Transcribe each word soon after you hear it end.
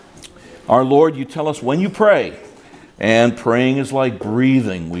Our Lord, you tell us when you pray, and praying is like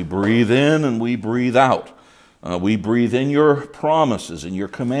breathing. We breathe in and we breathe out. We breathe in your promises and your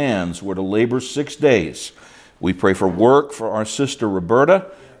commands. We're to labor 6 days. We pray for work for our sister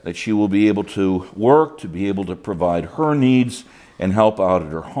Roberta, that she will be able to work, to be able to provide her needs and help out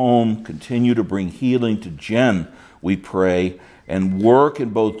at her home. Continue to bring healing to Jen, we pray, and work in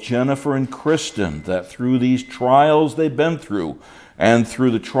both Jennifer and Kristen, that through these trials they've been through, and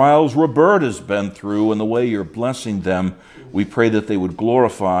through the trials Roberta's been through and the way you're blessing them, we pray that they would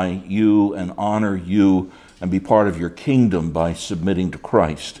glorify you and honor you and be part of your kingdom by submitting to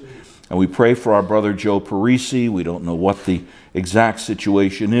Christ. And we pray for our brother Joe Parisi. We don't know what the exact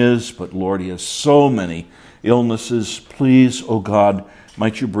situation is, but Lord, he has so many illnesses. Please, oh God,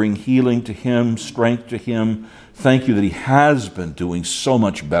 might you bring healing to him, strength to him. Thank you that he has been doing so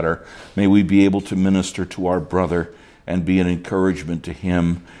much better. May we be able to minister to our brother and be an encouragement to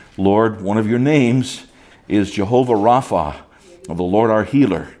him. Lord, one of your names is Jehovah Rapha, of the Lord our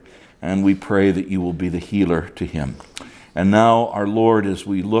healer, and we pray that you will be the healer to him. And now, our Lord, as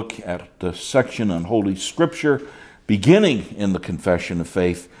we look at the section on Holy Scripture, beginning in the Confession of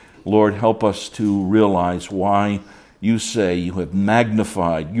Faith, Lord, help us to realize why you say you have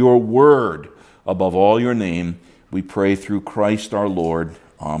magnified your word above all your name. We pray through Christ our Lord.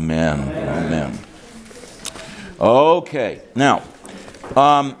 Amen. Amen. Okay, now,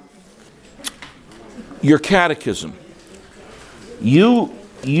 your catechism.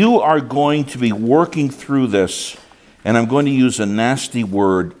 You are going to be working through this, and I'm going to use a nasty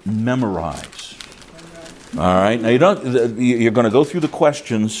word, memorize. All right, now you're going to go through the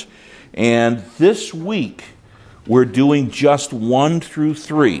questions, and this week we're doing just 1 through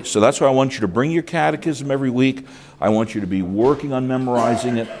 3. So that's why I want you to bring your catechism every week. I want you to be working on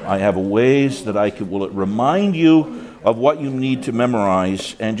memorizing it. I have ways that will remind you of what you need to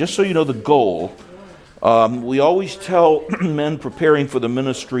memorize. And just so you know the goal, we always tell men preparing for the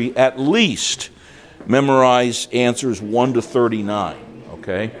ministry at least memorize answers 1 to 39,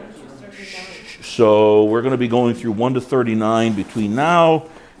 okay? So we're going to be going through 1 to 39 between now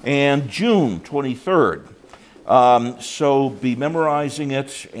and June 23rd. So be memorizing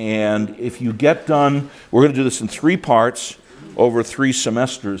it, and if you get done, we're going to do this in 3 parts over 3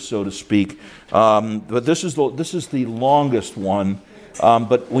 semesters, so to speak. But this is the longest one.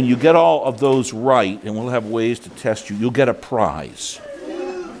 But when you get all of those right, and we'll have ways to test you, you'll get a prize.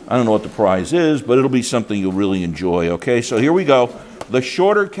 I don't know what the prize is, but it'll be something you'll really enjoy, okay? So here we go. The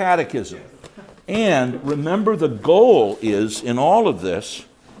shorter catechism. And remember, the goal is, in all of this,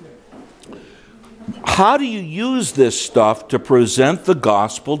 how do you use this stuff to present the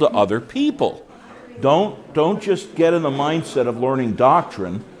gospel to other people? Don't just get in the mindset of learning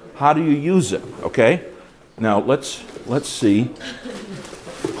doctrine. How do you use it, okay? Now, let's see.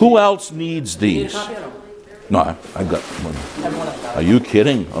 Who else needs these? No, I've got one. Are you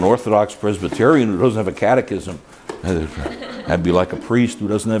kidding? An Orthodox Presbyterian who doesn't have a catechism. That'd be like a priest who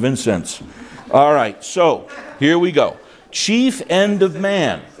doesn't have incense. All right, so here we go. Chief end of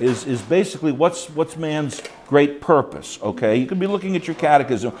man is basically what's man's great purpose, okay? You can be looking at your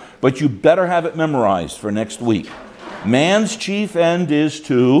catechism, but you better have it memorized for next week. Man's chief end is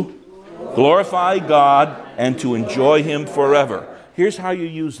to glorify God and to enjoy him forever. Here's how you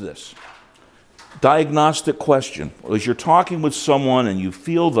use this. Diagnostic question. As you're talking with someone and you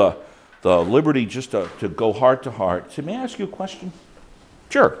feel the liberty just to go heart to heart, say, may I ask you a question?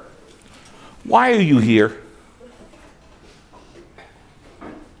 Sure. Why are you here?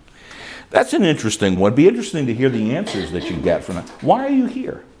 That's an interesting one. It'd be interesting to hear the answers that you get from that. Why are you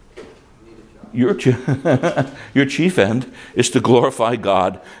here? Your chief end is to glorify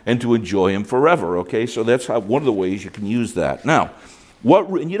God and to enjoy him forever, okay? So that's one of the ways you can use that. Now,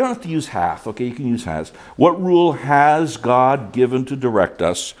 and you don't have to use half, okay? You can use has. What rule has God given to direct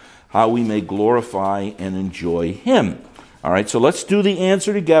us how we may glorify and enjoy him? All right, so let's do the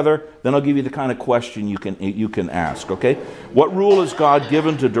answer together. Then I'll give you the kind of question you can ask, okay? What rule has God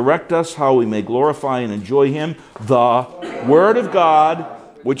given to direct us how we may glorify and enjoy him? The Word of God,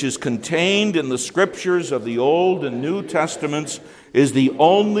 which is contained in the Scriptures of the Old and New Testaments, is the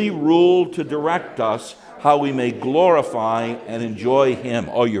only rule to direct us how we may glorify and enjoy him.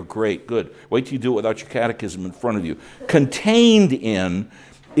 Oh, you're great. Good. Wait till you do it without your catechism in front of you. Contained in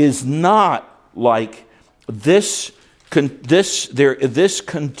is not like this contains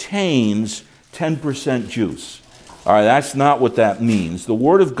 10% juice. All right, that's not what that means. The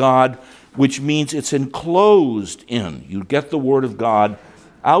Word of God, which means it's enclosed in. You get the Word of God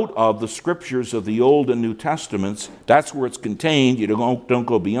out of the Scriptures of the Old and New Testaments. That's where it's contained. You don't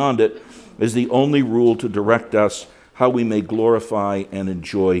go beyond it. Is the only rule to direct us how we may glorify and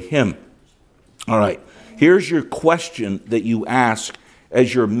enjoy him. All right. Here's your question that you ask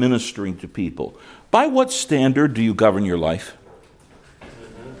as you're ministering to people. By what standard do you govern your life?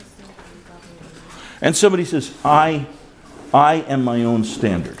 And somebody says, I am my own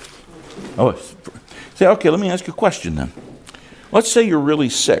standard. Oh, say, okay, let me ask you a question then. Let's say you're really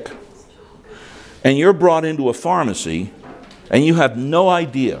sick, and you're brought into a pharmacy, and you have no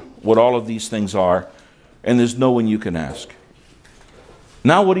idea what all of these things are, and there's no one you can ask.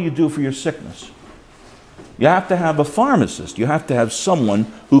 Now what do you do for your sickness? You have to have a pharmacist. You have to have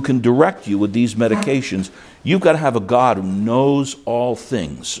someone who can direct you with these medications. You've got to have a God who knows all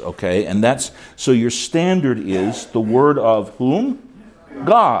things, okay? And so your standard is the word of whom?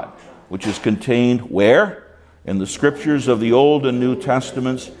 God, which is contained where? In the scriptures of the Old and New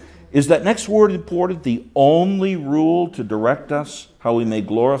Testaments. Is that next word important? The only rule to direct us, how we may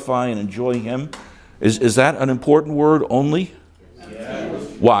glorify and enjoy Him? Is that an important word, only?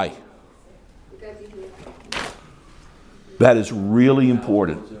 Yes. Why? That is really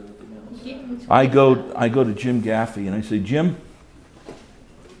important. I go to Jim Gaffey and I say, Jim,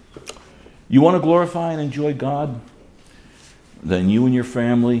 you want to glorify and enjoy God? Then you and your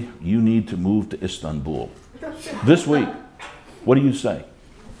family, you need to move to Istanbul this week. What do you say?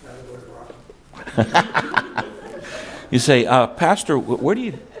 You say, Pastor, where do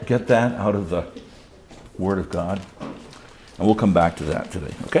you get that out of the Word of God? And we'll come back to that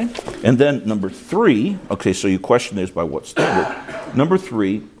today, okay? And then number 3, okay, so your question is by what standard? Number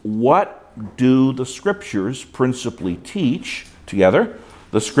 3, what do the Scriptures principally teach? Together,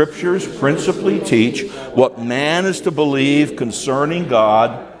 the Scriptures principally teach what man is to believe concerning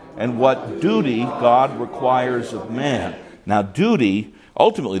God and what duty God requires of man. Now, duty,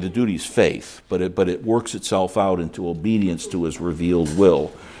 ultimately the duty is faith, but it works itself out into obedience to His revealed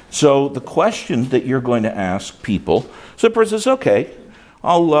will. So the question that you're going to ask people, so the person says, okay,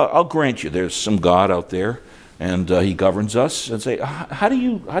 I'll grant you there's some God out there, and He governs us, and say, how do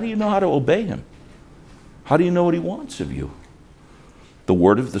you know how to obey Him? How do you know what He wants of you? The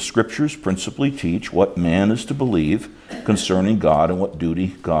word of the Scriptures principally teach what man is to believe concerning God and what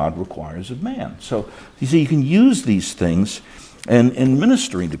duty God requires of man. So you see, you can use these things in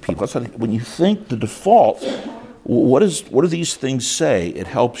ministering to people. That's when you think the default, what do these things say? It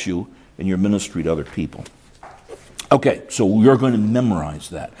helps you in your ministry to other people. Okay, so we're going to memorize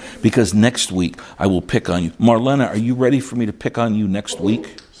that because next week I will pick on you. Marlena, are you ready for me to pick on you next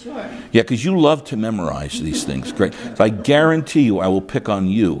week? Sure. Yeah, because you love to memorize these things. Great. So I guarantee you I will pick on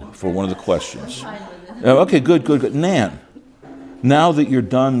you for one of the questions. Okay, good. Nan, now that you're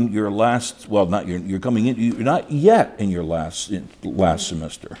done your last, you're coming in, you're not yet in your last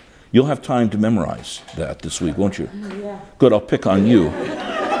semester. You'll have time to memorize that this week, won't you? Yeah. Good, I'll pick on you.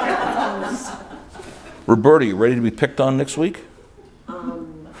 Roberta, you ready to be picked on next week?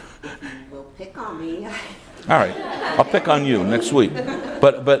 Well, pick on me. All right, I'll pick on you next week.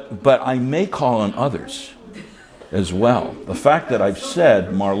 But I may call on others as well. The fact that I've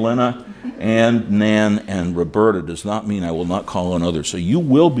said Marlena and Nan and Roberta does not mean I will not call on others. So you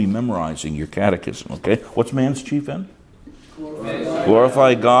will be memorizing your catechism, okay? What's man's chief end?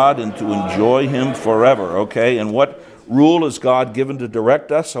 Glorify God and to enjoy Him forever, okay? And what rule is God given to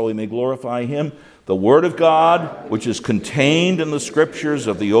direct us how we may glorify Him? The Word of God, which is contained in the Scriptures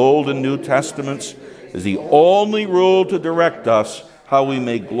of the Old and New Testaments, is the only rule to direct us how we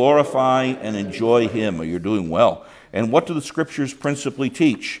may glorify and enjoy Him. You're doing well. And what do the Scriptures principally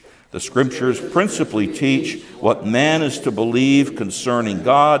teach? The Scriptures principally teach what man is to believe concerning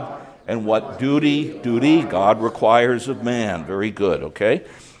God and what duty God requires of man. Very good, okay?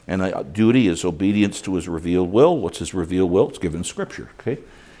 And duty is obedience to His revealed will. What's His revealed will? It's given in Scripture, okay?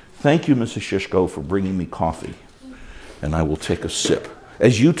 Thank you, Mrs. Shishko, for bringing me coffee. And I will take a sip.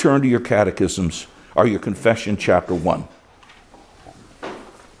 As you turn to your catechisms, or your confession, chapter 1.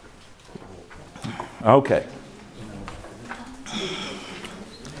 Okay.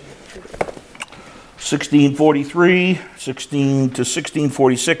 1643,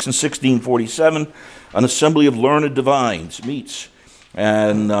 1646, and 1647, an assembly of learned divines meets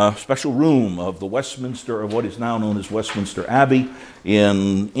in a special room of the Westminster, of what is now known as Westminster Abbey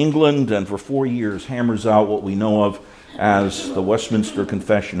in England, and for 4 years hammers out what we know of as the Westminster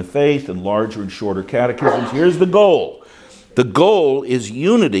Confession of Faith and larger and shorter catechisms. Here's the goal. The goal is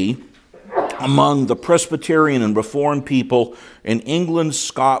unity among the Presbyterian and Reformed people in England,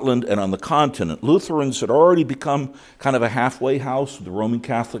 Scotland, and on the continent. Lutherans had already become kind of a halfway house with the Roman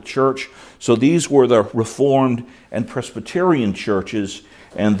Catholic Church, so these were the Reformed and Presbyterian churches,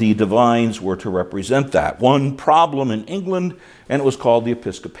 and the divines were to represent that. One problem in England, and it was called the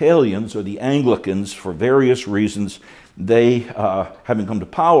Episcopalians or the Anglicans for various reasons. They, having come to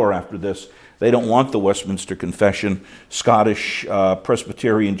power after this, they don't want the Westminster Confession. Scottish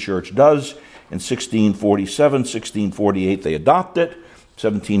Presbyterian Church does. In 1647, 1648, they adopt it.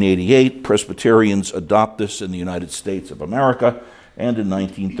 1788, Presbyterians adopt this in the United States of America. And in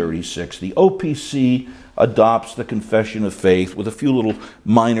 1936, the OPC adopts the Confession of Faith with a few little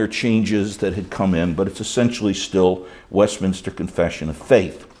minor changes that had come in, but it's essentially still Westminster Confession of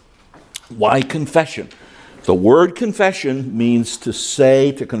Faith. Why confession? The word confession means to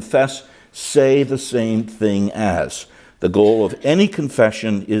say, to confess, say the same thing as. The goal of any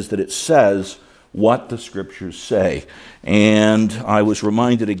confession is that it says what the Scriptures say. And I was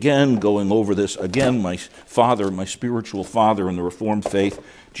reminded again, going over this again, my father, my spiritual father in the Reformed faith,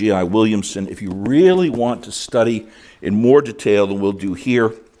 G.I. Williamson, if you really want to study in more detail than we'll do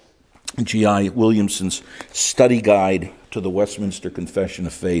here, G.I. Williamson's study guide to the Westminster Confession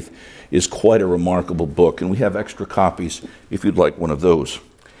of Faith is quite a remarkable book, and we have extra copies if you'd like one of those.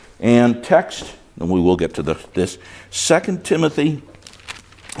 And text, and we will get to this, 2 Timothy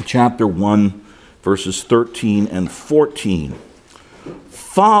chapter 1, verses 13 and 14.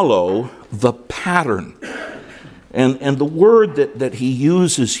 Follow the pattern. And the word that he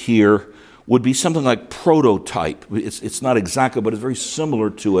uses here would be something like prototype. It's not exactly, but it's very similar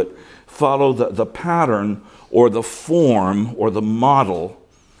to it. Follow the pattern or the form or the model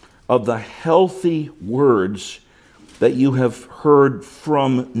of the healthy words that you have heard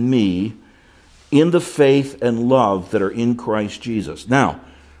from me in the faith and love that are in Christ Jesus. Now,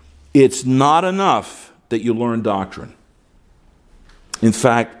 it's not enough that you learn doctrine. In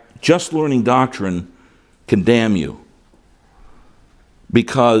fact, just learning doctrine can damn you,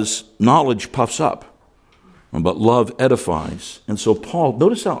 because knowledge puffs up, but love edifies. And so Paul,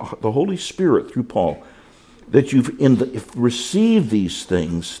 notice how the Holy Spirit through Paul, that you've received these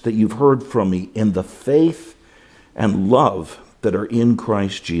things that you've heard from me in the faith and love that are in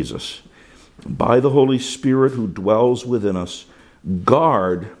Christ Jesus. By the Holy Spirit who dwells within us,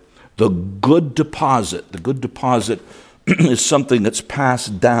 guard the good deposit. The good deposit is something that's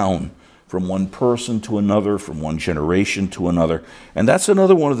passed down from one person to another, from one generation to another. And that's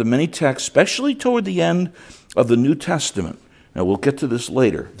another one of the many texts, especially toward the end of the New Testament. Now, we'll get to this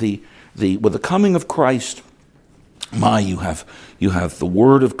later. With the coming of Christ, you have the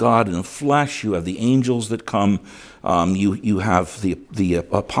Word of God in the flesh. You have the angels that come. You have the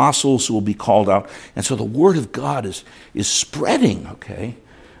apostles who will be called out. And so the Word of God is spreading, okay?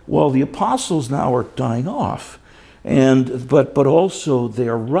 Well, the apostles now are dying off. But also they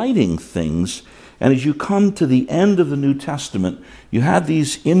are writing things. And as you come to the end of the New Testament, you have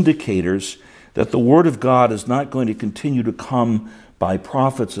these indicators that the Word of God is not going to continue to come by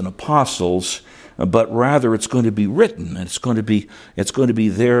prophets and apostles, but rather it's going to be written, and it's going to be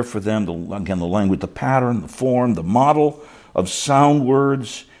there for them. The language, the pattern, the form, the model of sound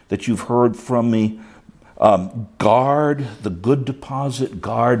words that you've heard from me. Guard the good deposit,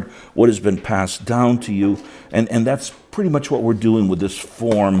 guard what has been passed down to you. And that's pretty much what we're doing with this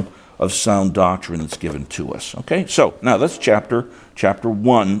form of sound doctrine that's given to us. Okay, so now that's chapter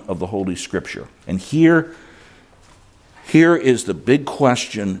 1 of the Holy Scripture. And here is the big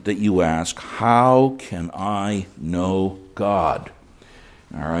question that you ask: how can I know God?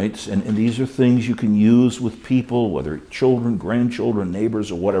 All right, and these are things you can use with people, whether children, grandchildren, neighbors,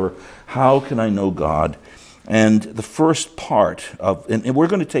 or whatever. How can I know God? And the first part of, and we're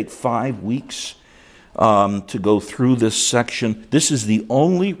going to take 5 weeks to go through this section. This is the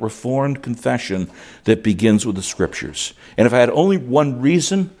only Reformed confession that begins with the Scriptures. And if I had only one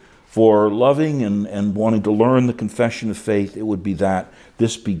reason for loving and wanting to learn the confession of faith, it would be that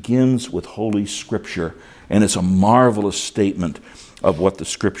this begins with Holy Scripture, and it's a marvelous statement of what the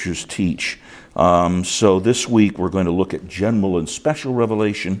Scriptures teach. So this week we're going to look at general and special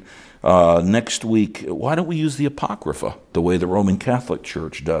revelation. Next week, why don't we use the Apocrypha the way the Roman Catholic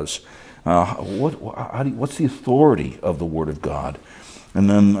Church does? What's the authority of the Word of God? And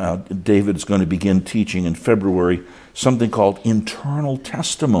then David's going to begin teaching in February something called internal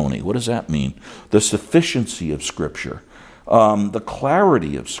testimony. What does that mean? The sufficiency of Scripture, the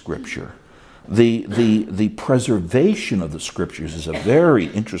clarity of Scripture, the preservation of the Scriptures is a very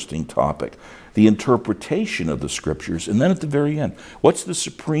interesting topic. The interpretation of the Scriptures, and then at the very end, what's the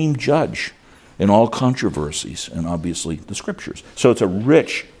supreme judge in all controversies? And obviously the Scriptures. So it's a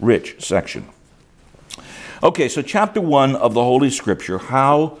rich, rich section. Okay, so chapter 1 of the Holy Scripture,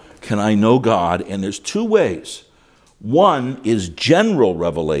 how can I know God? And there's two ways. One is general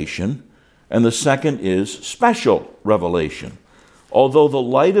revelation, and the second is special revelation. Although the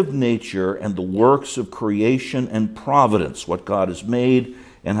light of nature and the works of creation and providence, what God has made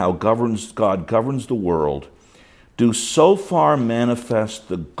and how God governs the world, do so far manifest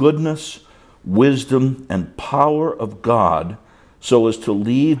the goodness, wisdom, and power of God so as to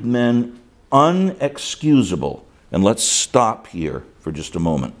leave men unexcusable. And let's stop here for just a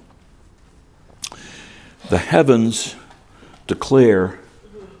moment. The heavens declare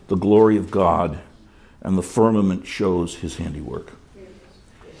the glory of God, and the firmament shows his handiwork.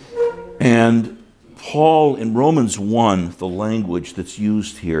 And Paul, in Romans 1, the language that's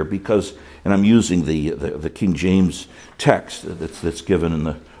used here, because, and I'm using the King James text that's given in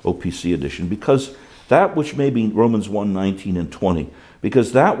the OPC edition, because that which may be, Romans 1, 19 and 20,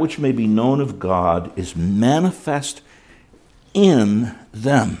 because that which may be known of God is manifest in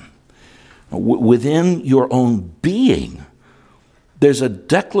them. Within your own being, there's a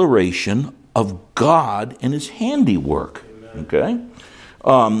declaration of God and his handiwork. Okay?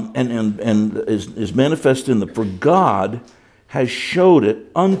 And is manifest in them. For God has showed it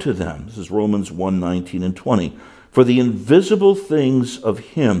unto them. This is Romans 1, 19 and 20. For the invisible things of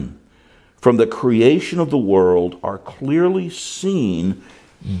him from the creation of the world are clearly seen,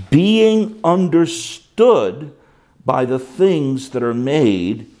 being understood by the things that are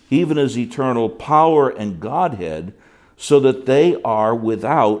made, even as eternal power and Godhead, so that they are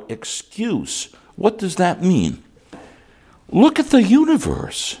without excuse. What does that mean? Look at the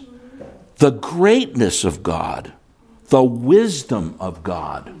universe, the greatness of God, the wisdom of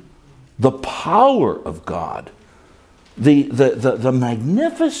God, the power of God, the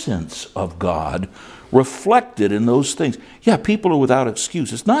magnificence of God reflected in those things. Yeah, people are without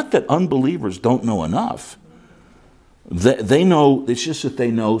excuse. It's not that unbelievers don't know enough. They know, it's just that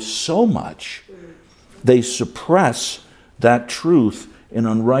they know so much. They suppress that truth in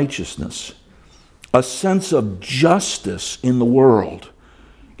unrighteousness. A sense of justice in the world,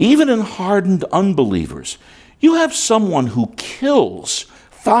 even in hardened unbelievers. You have someone who kills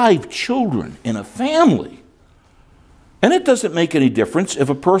 5 children in a family. And it doesn't make any difference if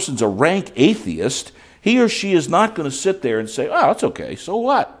a person's a rank atheist. He or she is not going to sit there and say, oh, it's okay, so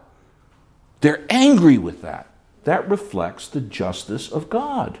what? They're angry with that. That reflects the justice of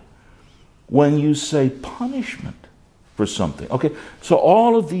God. When you say punishment for something. Okay, so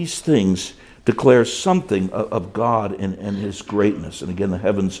all of these things declare something of God and his greatness. And again, the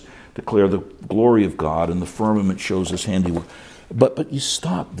heavens declare the glory of God, and the firmament shows his handiwork. But you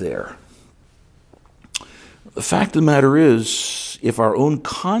stop there. The fact of the matter is, if our own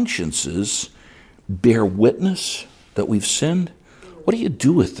consciences bear witness that we've sinned, what do you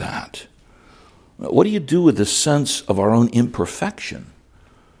do with that? What do you do with the sense of our own imperfection?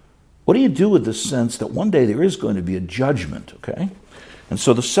 What do you do with the sense that one day there is going to be a judgment, okay? And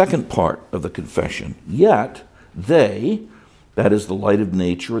so the second part of the confession, yet they, that is the light of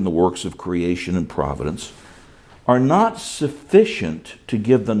nature and the works of creation and providence, are not sufficient to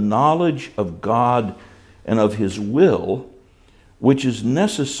give the knowledge of God and of his will, which is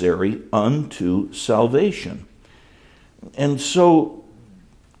necessary unto salvation. And so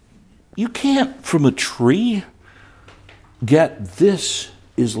you can't, from a tree, get this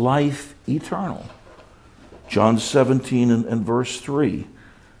is life eternal. John 17 and verse 3,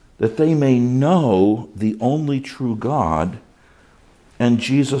 that they may know the only true God and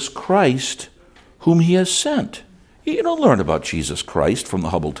Jesus Christ, whom he has sent. You don't learn about Jesus Christ from the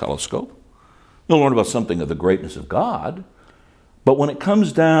Hubble telescope. You'll learn about something of the greatness of God. But when it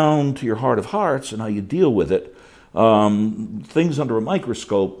comes down to your heart of hearts and how you deal with it, things under a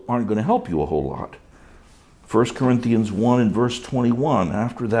microscope aren't going to help you a whole lot. 1 Corinthians 1 and verse 21,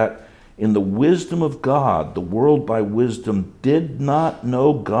 after that, in the wisdom of God, the world by wisdom did not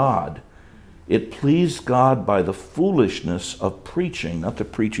know God. It pleased God by the foolishness of preaching, not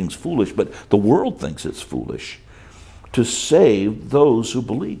that preaching's foolish, but the world thinks it's foolish, to save those who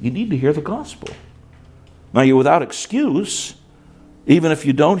believe. You need to hear the gospel. Now, you're without excuse, even if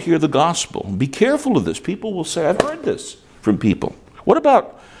you don't hear the gospel. Be careful of this. People will say, I've heard this from people. What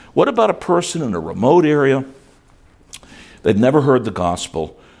about a person in a remote area? They've never heard the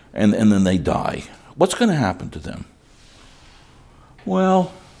gospel, and then they die. What's going to happen to them?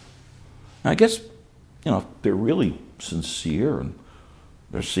 Well, I guess, if they're really sincere and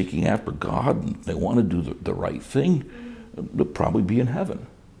they're seeking after God and they want to do the right thing, they'll probably be in heaven.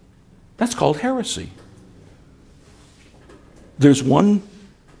 That's called heresy. There's one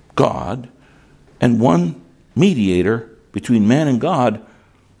God and one mediator between man and God,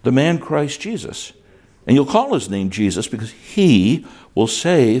 the man Christ Jesus. And you'll call his name Jesus because he will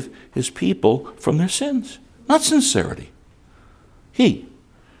save his people from their sins. Not sincerity. He.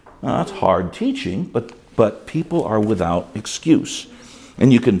 Now, that's hard teaching, but but people are without excuse.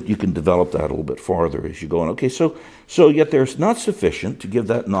 And you can develop that a little bit farther as you go on. Okay, so yet there's not sufficient to give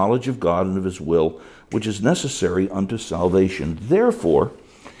that knowledge of God and of his will, which is necessary unto salvation. Therefore,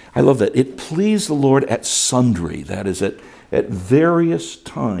 I love that, it pleased the Lord at sundry, that is, at various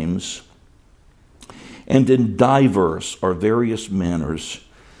times and in diverse or various manners,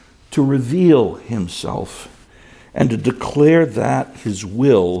 to reveal himself and to declare that his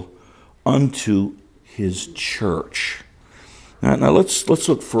will unto his church. Now let's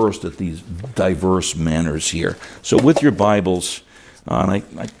look first at these diverse manners here. So with your Bibles, you're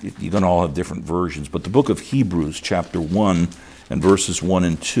going to all have different versions, but the book of Hebrews, chapter 1, and verses 1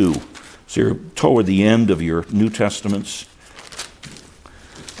 and 2. So you're toward the end of your New Testaments,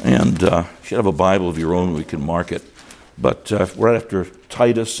 and you should have a Bible of your own, we can mark it. But right after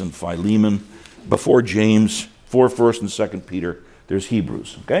Titus and Philemon, before James, before 1st and 2nd Peter, there's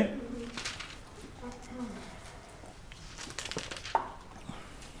Hebrews, okay?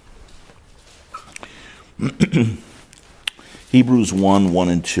 Hebrews 1, 1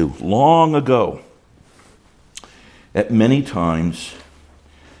 and 2. Long ago, at many times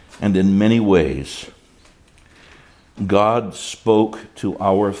and in many ways, God spoke to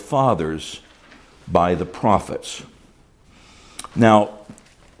our fathers by the prophets. Now,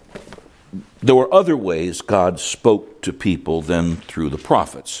 there were other ways God spoke to people than through the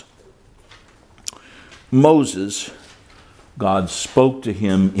prophets. Moses, God spoke to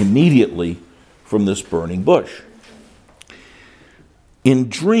him immediately from this burning bush. In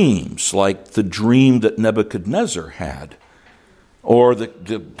dreams, like the dream that Nebuchadnezzar had, or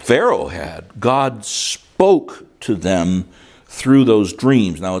the Pharaoh had, God spoke to them through those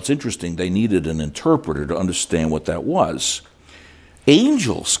dreams. Now, it's interesting, they needed an interpreter to understand what that was.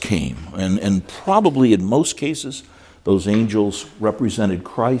 Angels came, and probably in most cases, those angels represented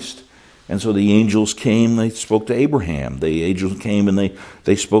Christ. And so the angels came, they spoke to Abraham. The angels came and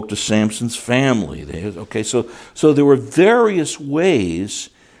they spoke to Samson's family. So there were various ways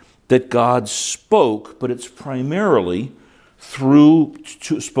that God spoke, but it's primarily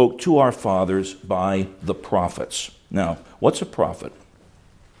spoke to our fathers by the prophets. Now, what's a prophet?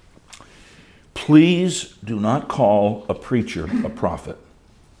 Please do not call a preacher a prophet.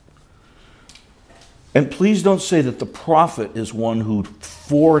 And please don't say that the prophet is one who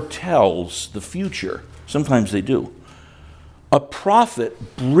foretells the future. Sometimes they do. A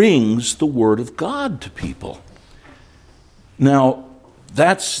prophet brings the word of God to people. Now,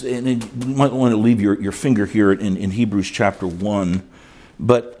 and you might want to leave your finger here in Hebrews chapter 1,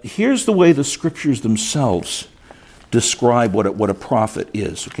 but here's the way the scriptures themselves describe what a prophet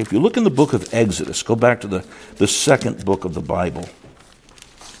is. Okay, if you look in the book of Exodus, go back to the second book of the Bible.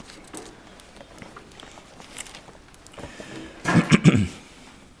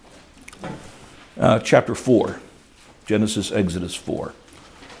 Chapter 4, Genesis, Exodus 4.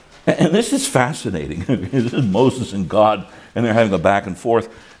 And this is fascinating. This is Moses and God, and they're having a back and forth.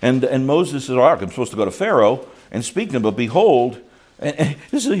 And Moses says, I'm supposed to go to Pharaoh and speak to him, but behold, and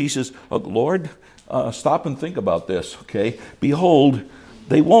he says, Lord, stop and think about this, okay? Behold,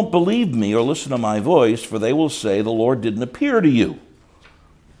 they won't believe me or listen to my voice, for they will say, the Lord didn't appear to you.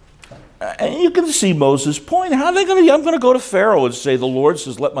 And you can see Moses' point. How are they going to? I'm going to go to Pharaoh and say, the Lord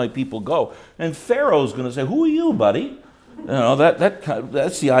says, let my people go. And Pharaoh's going to say, who are you, buddy? You know,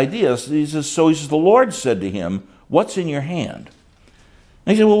 that's the idea. He says, the Lord said to him, what's in your hand?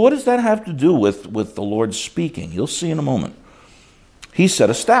 And he said, well, what does that have to do with the Lord speaking? You'll see in a moment. He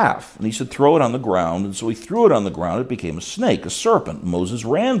said a staff, and he said, throw it on the ground. And so he threw it on the ground. It became a snake, a serpent. Moses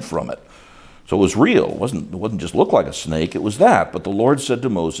ran from it. So it was real. It wasn't just look like a snake. It was that. But the Lord said to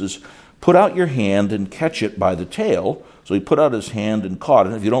Moses, put out your hand and catch it by the tail. So he put out his hand and caught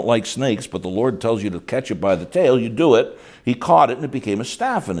it. If you don't like snakes, but the Lord tells you to catch it by the tail, you do it. He caught it, and it became a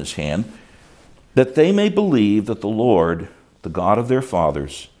staff in his hand, that they may believe that the Lord, the God of their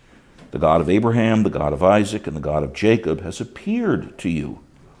fathers, the God of Abraham, the God of Isaac, and the God of Jacob, has appeared to you.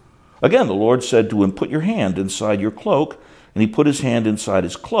 Again, the Lord said to him, put your hand inside your cloak. And he put his hand inside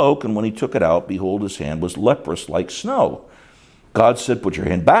his cloak, and when he took it out, behold, his hand was leprous like snow. God said, put your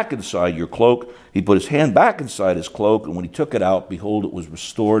hand back inside your cloak. He put his hand back inside his cloak, and when he took it out, behold, it was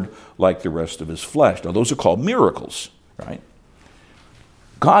restored like the rest of his flesh. Now, those are called miracles, right?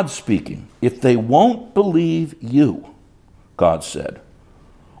 God speaking. If they won't believe you, God said,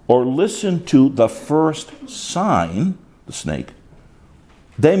 or listen to the first sign, the snake,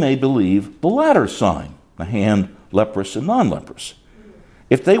 they may believe the latter sign, the hand, leprous and non-leprous.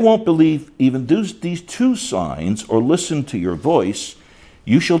 If they won't believe even these two signs or listen to your voice,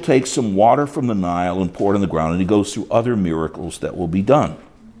 you shall take some water from the Nile and pour it on the ground. And he goes through other miracles that will be done.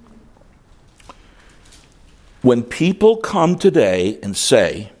 When people come today and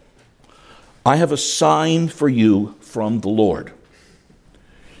say, I have a sign for you from the Lord,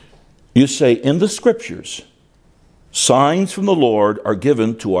 you say, in the Scriptures, signs from the Lord are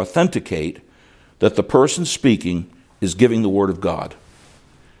given to authenticate that the person speaking is giving the Word of God.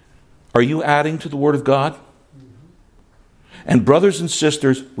 Are you adding to the Word of God? And brothers and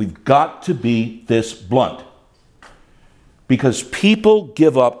sisters, we've got to be this blunt. Because people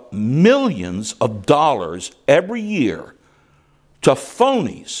give up millions of dollars every year to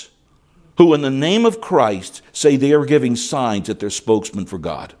phonies who in the name of Christ say they are giving signs that they're spokesmen for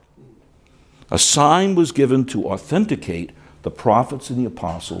God. A sign was given to authenticate the prophets and the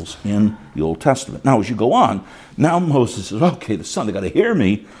apostles in the Old Testament. Now, as you go on, now Moses says, okay, the son, they got to hear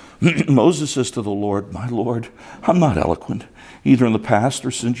me. Moses says to the Lord, my Lord, I'm not eloquent, either in the past or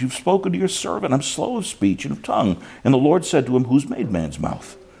since you've spoken to your servant. I'm slow of speech and of tongue. And the Lord said to him, who's made man's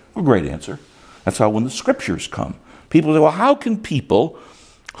mouth? A great answer. That's how when the Scriptures come, people say, well, how can people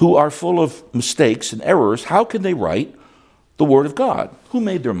who are full of mistakes and errors, how can they write the Word of God? Who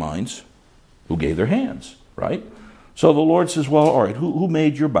made their minds? Who gave their hands, right? So the Lord says, well, all right, who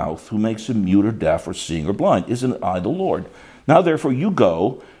made your mouth? Who makes him mute or deaf or seeing or blind? Isn't it I, the Lord? Now, therefore, you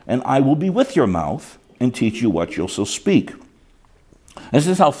go, and I will be with your mouth and teach you what you'll so speak. And this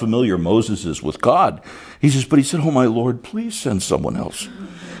is how familiar Moses is with God. He says, but he said, oh, my Lord, please send someone else.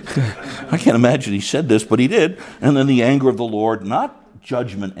 I can't imagine he said this, but he did. And then the anger of the Lord, not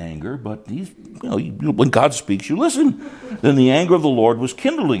judgment anger, but when God speaks, you listen. Then the anger of the Lord was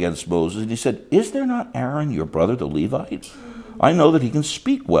kindled against Moses, and he said, is there not Aaron, your brother, the Levite? I know that he can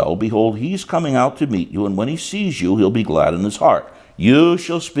speak well. Behold, he's coming out to meet you, and when he sees you, he'll be glad in his heart. You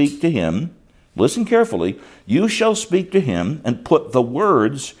shall speak to him. Listen carefully. You shall speak to him and put the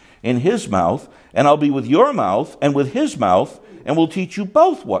words in his mouth, and I'll be with your mouth and with his mouth, and will teach you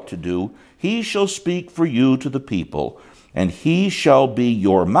both what to do. He shall speak for you to the people, and he shall be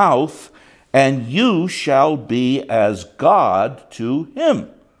your mouth, and you shall be as God to him.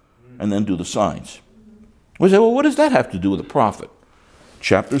 And then do the signs. We say, well, what does that have to do with a prophet?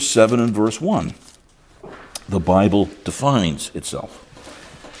 Chapter 7 and verse 1. The Bible defines itself.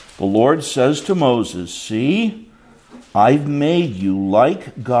 The Lord says to Moses, see, I've made you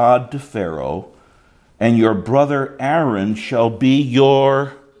like God to Pharaoh, and your brother Aaron shall be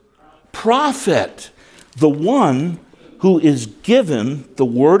your prophet, the one who is given the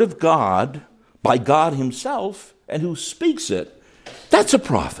word of God by God himself and who speaks it. That's a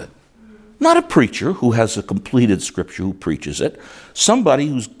prophet. Not a preacher who has a completed scripture who preaches it. Somebody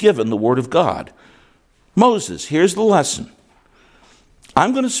who's given the word of God. Moses, here's the lesson.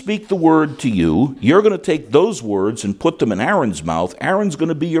 I'm going to speak the word to you. You're going to take those words and put them in Aaron's mouth. Aaron's going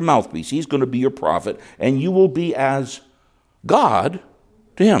to be your mouthpiece. He's going to be your prophet. And you will be as God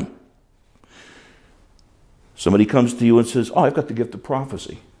to him. Somebody comes to you and says, oh, I've got the gift of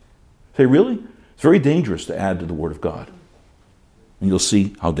prophecy. Say, really? It's very dangerous to add to the word of God. And you'll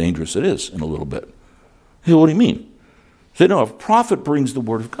see how dangerous it is in a little bit. Say, what do you mean? Say, no, a prophet brings the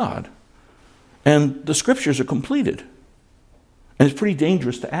word of God. And the scriptures are completed. And it's pretty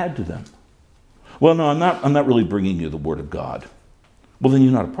dangerous to add to them. Well, no, I'm not really bringing you the word of God. Well, then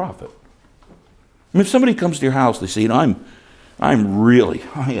you're not a prophet. I mean, if somebody comes to your house, they say, I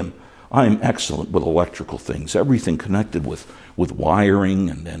am excellent with electrical things. Everything connected with wiring,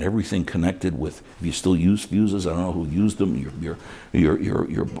 and then everything connected with, if you still use fuses, I don't know who used them, your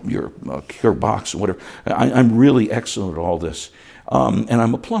cure box or whatever. I'm really excellent at all this, and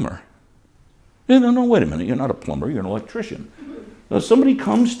I'm a plumber. No, wait a minute. You're not a plumber. You're an electrician. Now, somebody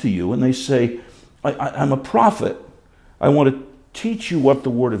comes to you and they say, I'm a prophet. I want to teach you what the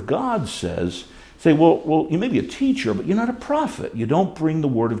Word of God says. Say, well, you may be a teacher, but you're not a prophet. You don't bring the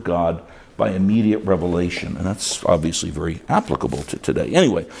Word of God by immediate revelation. And that's obviously very applicable to today.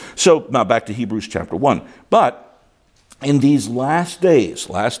 Anyway, so now back to Hebrews chapter 1. But in these last days,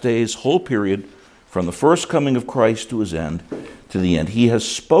 whole period, from the first coming of Christ to his end, to the end, he has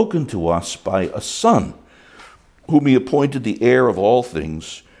spoken to us by a Son, whom he appointed the heir of all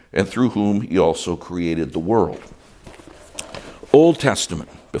things, and through whom he also created the world. Old Testament,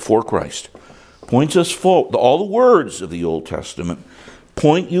 before Christ, points us forward. All the words of the Old Testament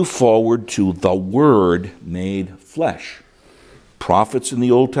point you forward to the Word made flesh. Prophets in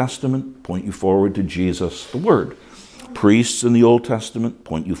the Old Testament point you forward to Jesus, the Word. Priests in the Old Testament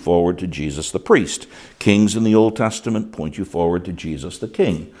point you forward to Jesus, the priest. Kings in the Old Testament point you forward to Jesus, the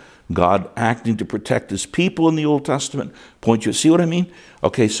king. God acting to protect his people in the Old Testament point you. See what I mean?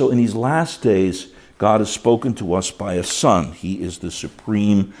 Okay, so in these last days, God has spoken to us by a Son. He is the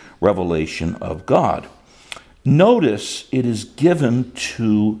supreme revelation of God. Notice it is given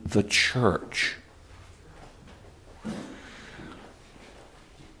to the church.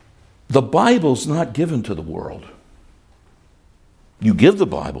 The Bible's not given to the world. You give the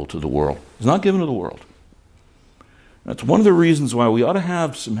Bible to the world. It's not given to the world. That's one of the reasons why we ought to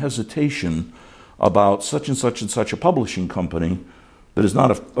have some hesitation about such and such a publishing company that is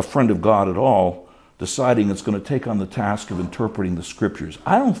not a friend of God at all, deciding it's going to take on the task of interpreting the Scriptures.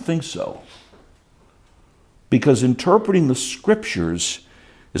 I don't think so. Because interpreting the Scriptures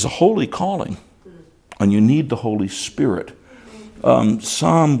is a holy calling, and you need the Holy Spirit.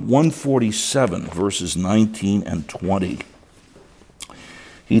 Psalm 147, verses 19 and 20.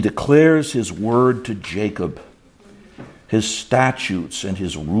 He declares his word to Jacob, his statutes and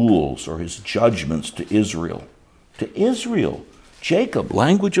his rules or his judgments to Israel. To Israel, Jacob,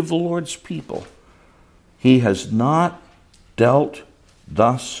 language of the Lord's people. He has not dealt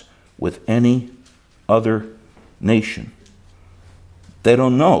thus with any other nation. They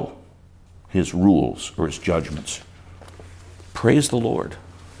don't know his rules or his judgments. Praise the Lord.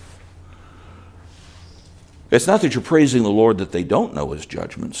 It's not that you're praising the Lord that they don't know his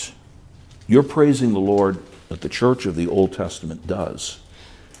judgments. You're praising the Lord that the church of the Old Testament does.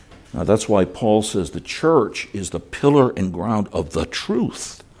 Now that's why Paul says the church is the pillar and ground of the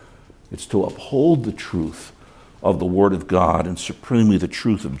truth. It's to uphold the truth of the Word of God and supremely the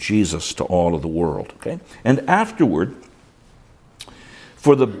truth of Jesus to all of the world. Okay? And afterward,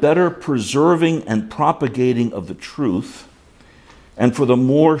 for the better preserving and propagating of the truth, and for the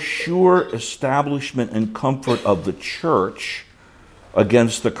more sure establishment and comfort of the church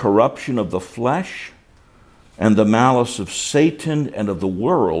against the corruption of the flesh and the malice of Satan and of the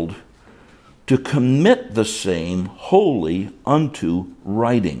world, to commit the same wholly unto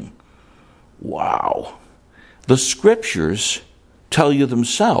writing. Wow. The Scriptures tell you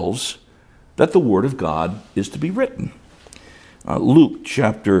themselves that the Word of God is to be written. Luke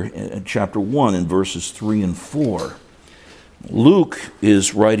chapter 1 and verses 3 and 4. Luke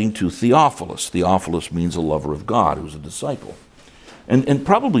is writing to Theophilus. Theophilus means a lover of God, who's a disciple, and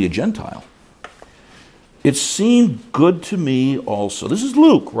probably a Gentile. It seemed good to me also. This is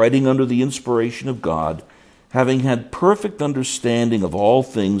Luke writing under the inspiration of God, having had perfect understanding of all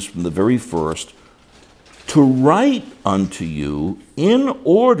things from the very first, to write unto you in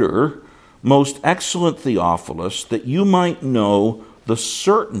order, most excellent Theophilus, that you might know the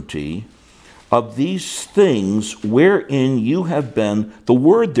certainty of these things wherein you have been, the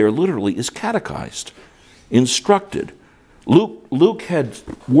word there literally is catechized, instructed. Luke had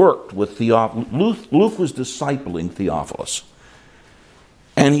worked with Theophilus. Luke was discipling Theophilus.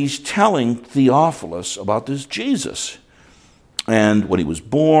 And he's telling Theophilus about this Jesus. And when he was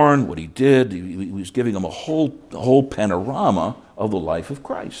born, what he did, he was giving him a whole panorama of the life of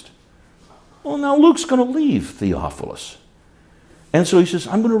Christ. Well, now Luke's going to leave Theophilus. And so he says,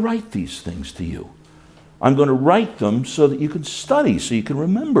 I'm going to write these things to you. I'm going to write them so that you can study, so you can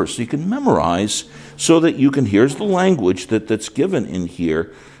remember, so you can memorize, so that you can, here's the language that's given in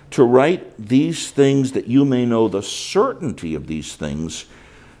here, to write these things that you may know the certainty of these things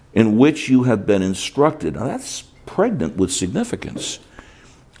in which you have been instructed. Now that's pregnant with significance.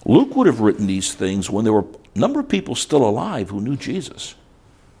 Luke would have written these things when there were a number of people still alive who knew Jesus.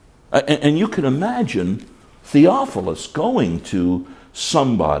 And you can imagine Theophilus going to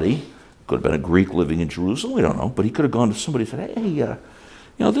somebody, could have been a Greek living in Jerusalem, we don't know, but he could have gone to somebody and said, hey,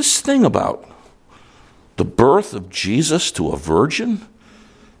 this thing about the birth of Jesus to a virgin,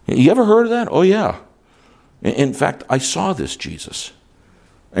 you ever heard of that? Oh, yeah. In fact, I saw this Jesus.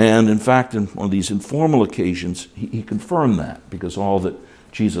 And in fact, in one of these informal occasions, he confirmed that, because all that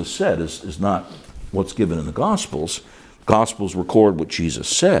Jesus said is not what's given in the Gospels. Gospels record what Jesus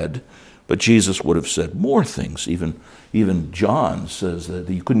said, but Jesus would have said more things. Even John says that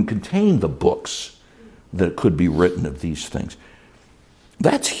you couldn't contain the books that could be written of these things.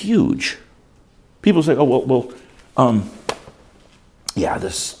 That's huge. People say,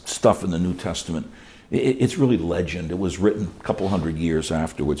 this stuff in the New Testament, it's really legend. It was written a couple hundred years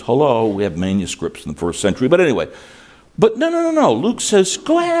afterwards. Hello, we have manuscripts in the first century. But anyway, no. Luke says,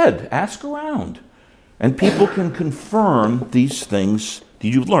 go ahead, ask around. And people can confirm these things that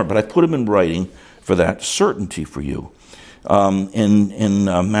you've learned. But I put them in writing for that certainty for you. In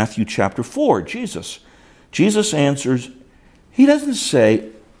Matthew chapter 4, Jesus answers. He doesn't say,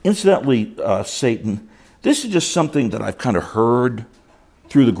 incidentally, Satan, this is just something that I've kind of heard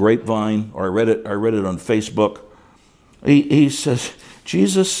through the grapevine, or I read it on Facebook. He says,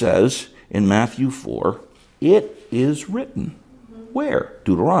 Jesus says in Matthew 4, it is written. Where?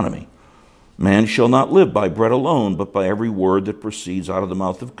 Deuteronomy. Man shall not live by bread alone, but by every word that proceeds out of the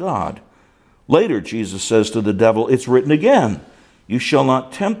mouth of God. Later, Jesus says to the devil, it's written again, You shall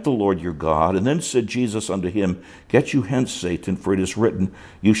not tempt the Lord your God. And then said Jesus unto him, Get you hence, Satan, for it is written,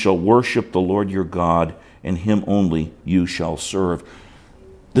 You shall worship the Lord your God, and him only you shall serve.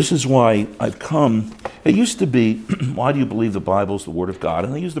 This is why I've come. It used to be, why do you believe the Bible is the Word of God?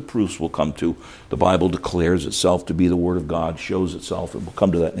 And these are the proofs we'll come to. The Bible declares itself to be the Word of God, shows itself, and we'll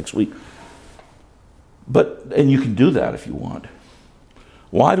come to that next week. And you can do that if you want.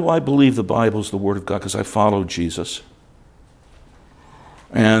 Why do I believe the Bible is the Word of God? Because I follow Jesus.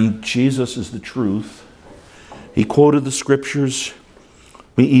 And Jesus is the truth. He quoted the Scriptures.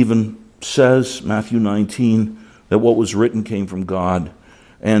 He even says, Matthew 19, that what was written came from God.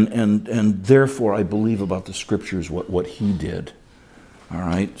 And therefore I believe about the Scriptures what he did. All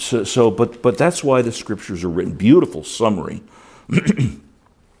right? But that's why the Scriptures are written. Beautiful summary. The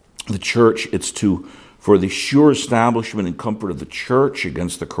church, it's for the sure establishment and comfort of the church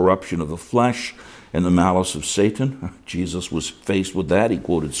against the corruption of the flesh and the malice of Satan. Jesus was faced with that. He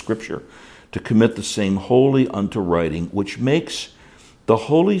quoted Scripture. To commit the same wholly unto writing, which makes the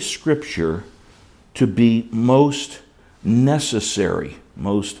Holy Scripture to be most necessary.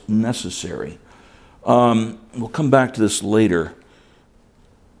 Most necessary. We'll come back to this later.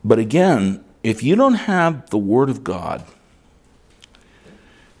 But again, if you don't have the Word of God,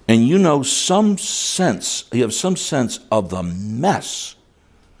 and you have some sense of the mess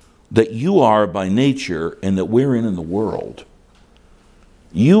that you are by nature and that we're in the world,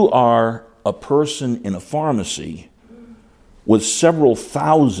 you are a person in a pharmacy with several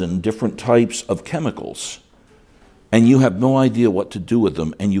thousand different types of chemicals, and you have no idea what to do with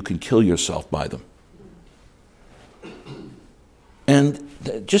them, and you can kill yourself by them. And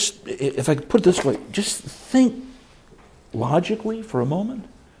just, if I could put it this way, just think logically for a moment.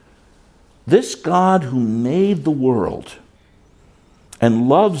 This God who made the world and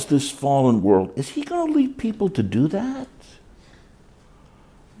loves this fallen world, is he going to leave people to do that?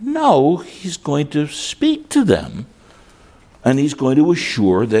 No, he's going to speak to them, and he's going to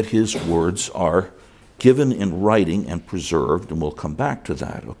assure that his words are given in writing and preserved, and we'll come back to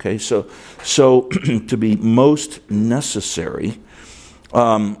that, okay? So to be most necessary,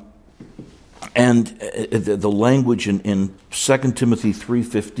 and the language in 2 Timothy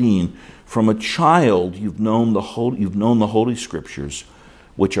 3:15, from a child you've known the Holy Scriptures,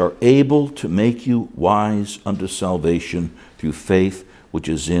 which are able to make you wise unto salvation through faith which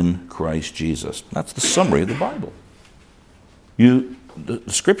is in Christ Jesus. That's the summary of the Bible. The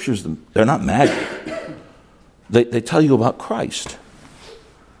Scriptures, they're not magic. They tell you about Christ.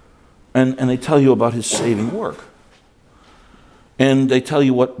 And they tell you about his saving work. And they tell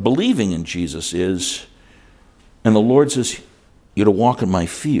you what believing in Jesus is. And the Lord says, you're to walk in my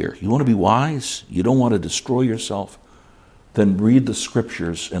fear. You want to be wise? You don't want to destroy yourself? Then read the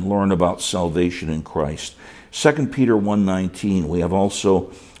Scriptures and learn about salvation in Christ. 2 Peter 1:19, we have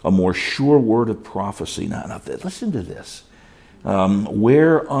also a more sure word of prophecy. Now listen to this.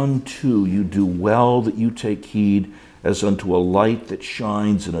 Whereunto you do well that you take heed, as unto a light that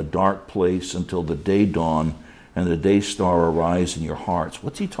shines in a dark place until the day dawn and the day star arise in your hearts.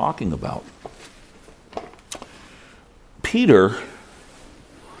 What's he talking about? Peter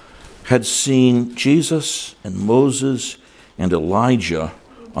had seen Jesus and Moses and Elijah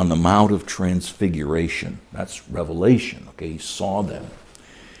on the Mount of Transfiguration. That's Revelation, okay? He saw them.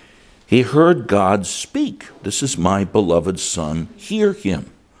 He heard God speak. This is my beloved Son, hear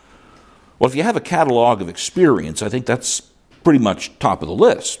him. Well, if you have a catalog of experience, I think that's pretty much top of the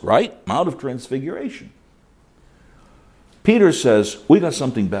list, right? Mount of Transfiguration. Peter says, we got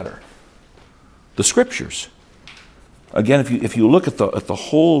something better. The Scriptures. Again, if you look at the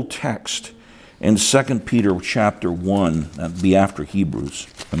whole text in 2 Peter chapter 1, that'd be after Hebrews,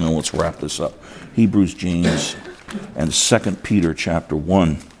 and then let's wrap this up. Hebrews, James, and 2 Peter chapter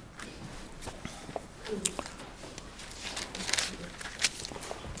 1.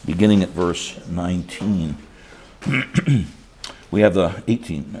 Beginning at verse 19. We have the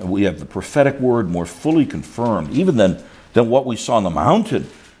 18. We have the prophetic word more fully confirmed, even than what we saw on the mountain,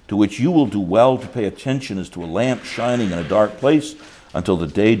 to which you will do well to pay attention as to a lamp shining in a dark place until the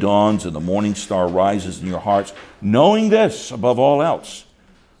day dawns and the morning star rises in your hearts. Knowing this, above all else,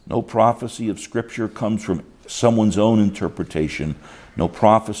 no prophecy of Scripture comes from someone's own interpretation. No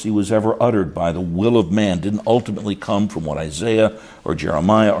prophecy was ever uttered by the will of man. Didn't ultimately come from what Isaiah or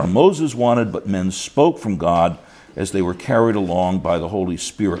Jeremiah or Moses wanted, but men spoke from God as they were carried along by the Holy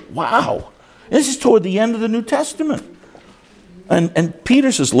Spirit. Wow! This is toward the end of the New Testament. And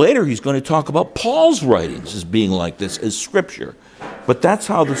Peter says later he's going to talk about Paul's writings as being like this, as Scripture. But that's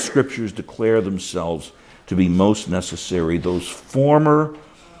how the Scriptures declare themselves to be most necessary. Those former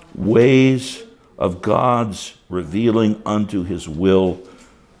ways of God's revealing unto his will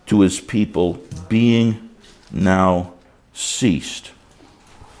to his people being now ceased.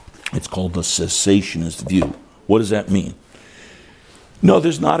 It's called the cessationist view. What does that mean? No,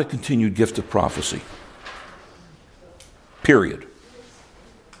 there's not a continued gift of prophecy. Period.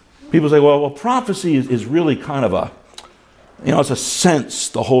 People say, well, prophecy is really kind of a, it's a sense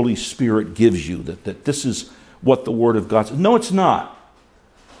the Holy Spirit gives you that this is what the Word of God says. No, it's not.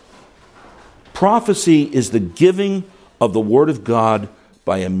 Prophecy is the giving of the Word of God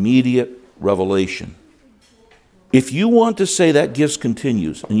by immediate revelation. If you want to say that gift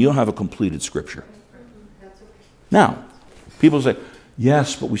continues, and you don't have a completed Scripture. Now, people say,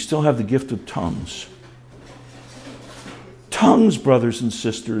 yes, but we still have the gift of tongues. Tongues, brothers and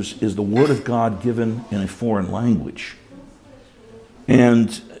sisters, is the Word of God given in a foreign language. And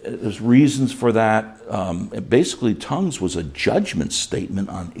there's reasons for that. Basically, tongues was a judgment statement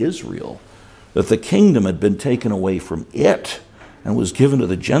on Israel, that the kingdom had been taken away from it and was given to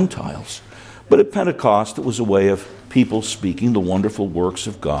the Gentiles. But at Pentecost, it was a way of people speaking the wonderful works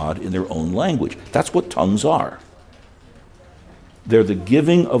of God in their own language. That's what tongues are. They're the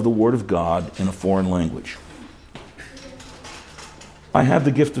giving of the Word of God in a foreign language. I have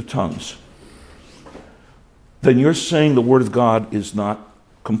the gift of tongues. Then you're saying the Word of God is not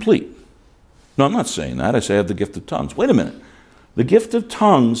complete. No, I'm not saying that. I say I have the gift of tongues. Wait a minute. The gift of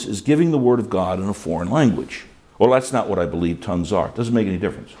tongues is giving the Word of God in a foreign language. Well, that's not what I believe tongues are. It doesn't make any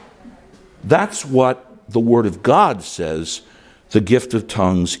difference. That's what the Word of God says the gift of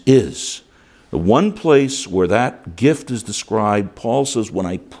tongues is. The one place where that gift is described, Paul says, when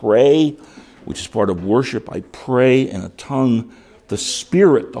I pray, which is part of worship, I pray in a tongue. The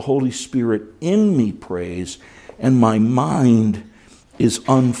Spirit, the Holy Spirit in me prays, and my mind is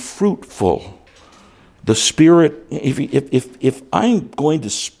unfruitful. The Spirit, if I'm going to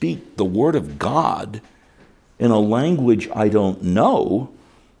speak the Word of God in a language I don't know,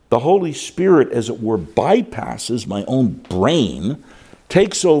 the Holy Spirit, as it were, bypasses my own brain,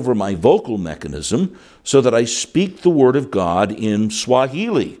 takes over my vocal mechanism so that I speak the Word of God in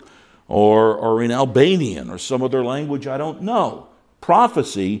Swahili or in Albanian or some other language I don't know.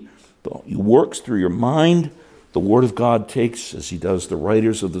 Prophecy works through your mind. The Word of God takes, as he does the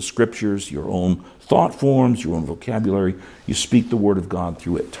writers of the Scriptures, your own thought forms, your own vocabulary. You speak the Word of God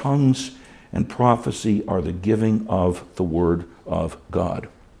through it. Tongues and prophecy are the giving of the Word of God.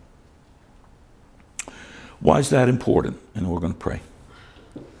 Why is that important? And we're going to pray.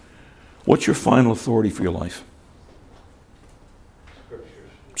 What's your final authority for your life?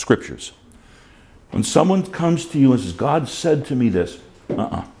 Scriptures. When someone comes to you and says, God said to me this,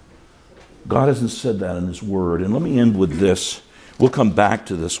 God hasn't said that in his word. And let me end with this. We'll come back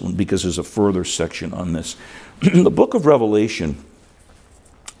to this one because there's a further section on this. The book of Revelation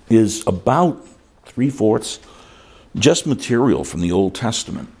is about 3/4 just material from the Old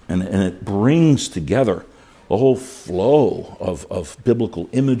Testament. And it brings together the whole flow of biblical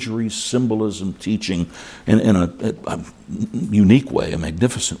imagery, symbolism, teaching in a unique way, a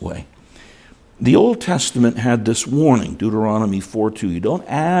magnificent way. The Old Testament had this warning, Deuteronomy 4:2, you don't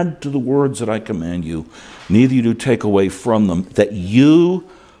add to the words that I command you, neither you do take away from them, that you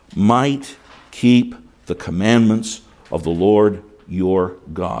might keep the commandments of the Lord your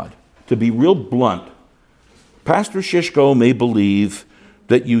God. To be real blunt, Pastor Shishko may believe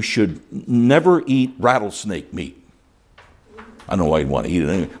that you should never eat rattlesnake meat. I don't know why you'd want to eat it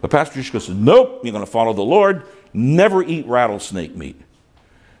anyway. But Pastor Shishko says, nope, you're going to follow the Lord, never eat rattlesnake meat.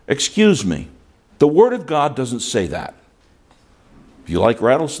 Excuse me. The Word of God doesn't say that. If you like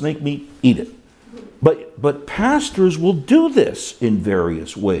rattlesnake meat, eat it. But pastors will do this in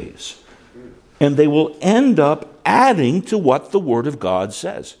various ways. And they will end up adding to what the Word of God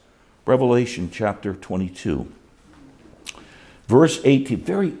says. Revelation chapter 22. Verse 18,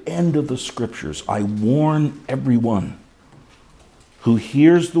 very end of the Scriptures. I warn everyone who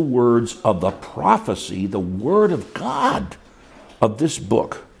hears the words of the prophecy, the Word of God of this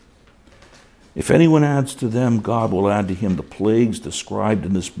book. If anyone adds to them, God will add to him the plagues described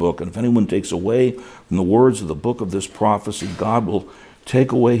in this book. And if anyone takes away from the words of the book of this prophecy, God will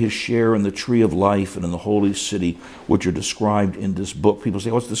take away his share in the tree of life and in the holy city, which are described in this book. People say,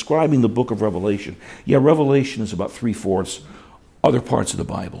 oh, it's describing the book of Revelation. Yeah, Revelation is about 3/4 other parts of the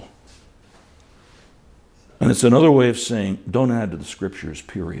Bible. And it's another way of saying, don't add to the Scriptures,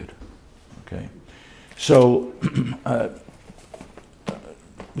 period. Okay? So,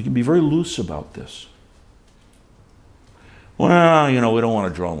 we can be very loose about this. Well, we don't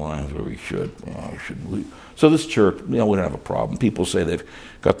want to draw lines where we should. So this church, we don't have a problem. People say they've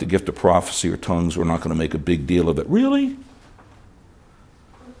got the gift of prophecy or tongues. We're not going to make a big deal of it. Really?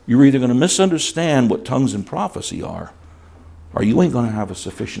 You're either going to misunderstand what tongues and prophecy are, or you ain't going to have a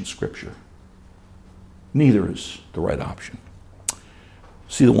sufficient scripture. Neither is the right option.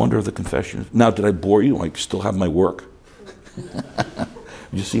 See the wonder of the confession? Now, did I bore you? I still have my work.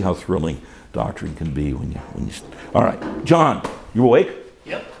 You see how thrilling doctrine can be when you. All right, John, you awake?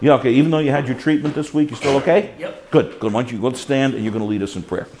 Yep. Yeah, okay. Even though you had your treatment this week, you still okay? Yep. Good. Why don't you go stand and you're going to lead us in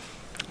prayer.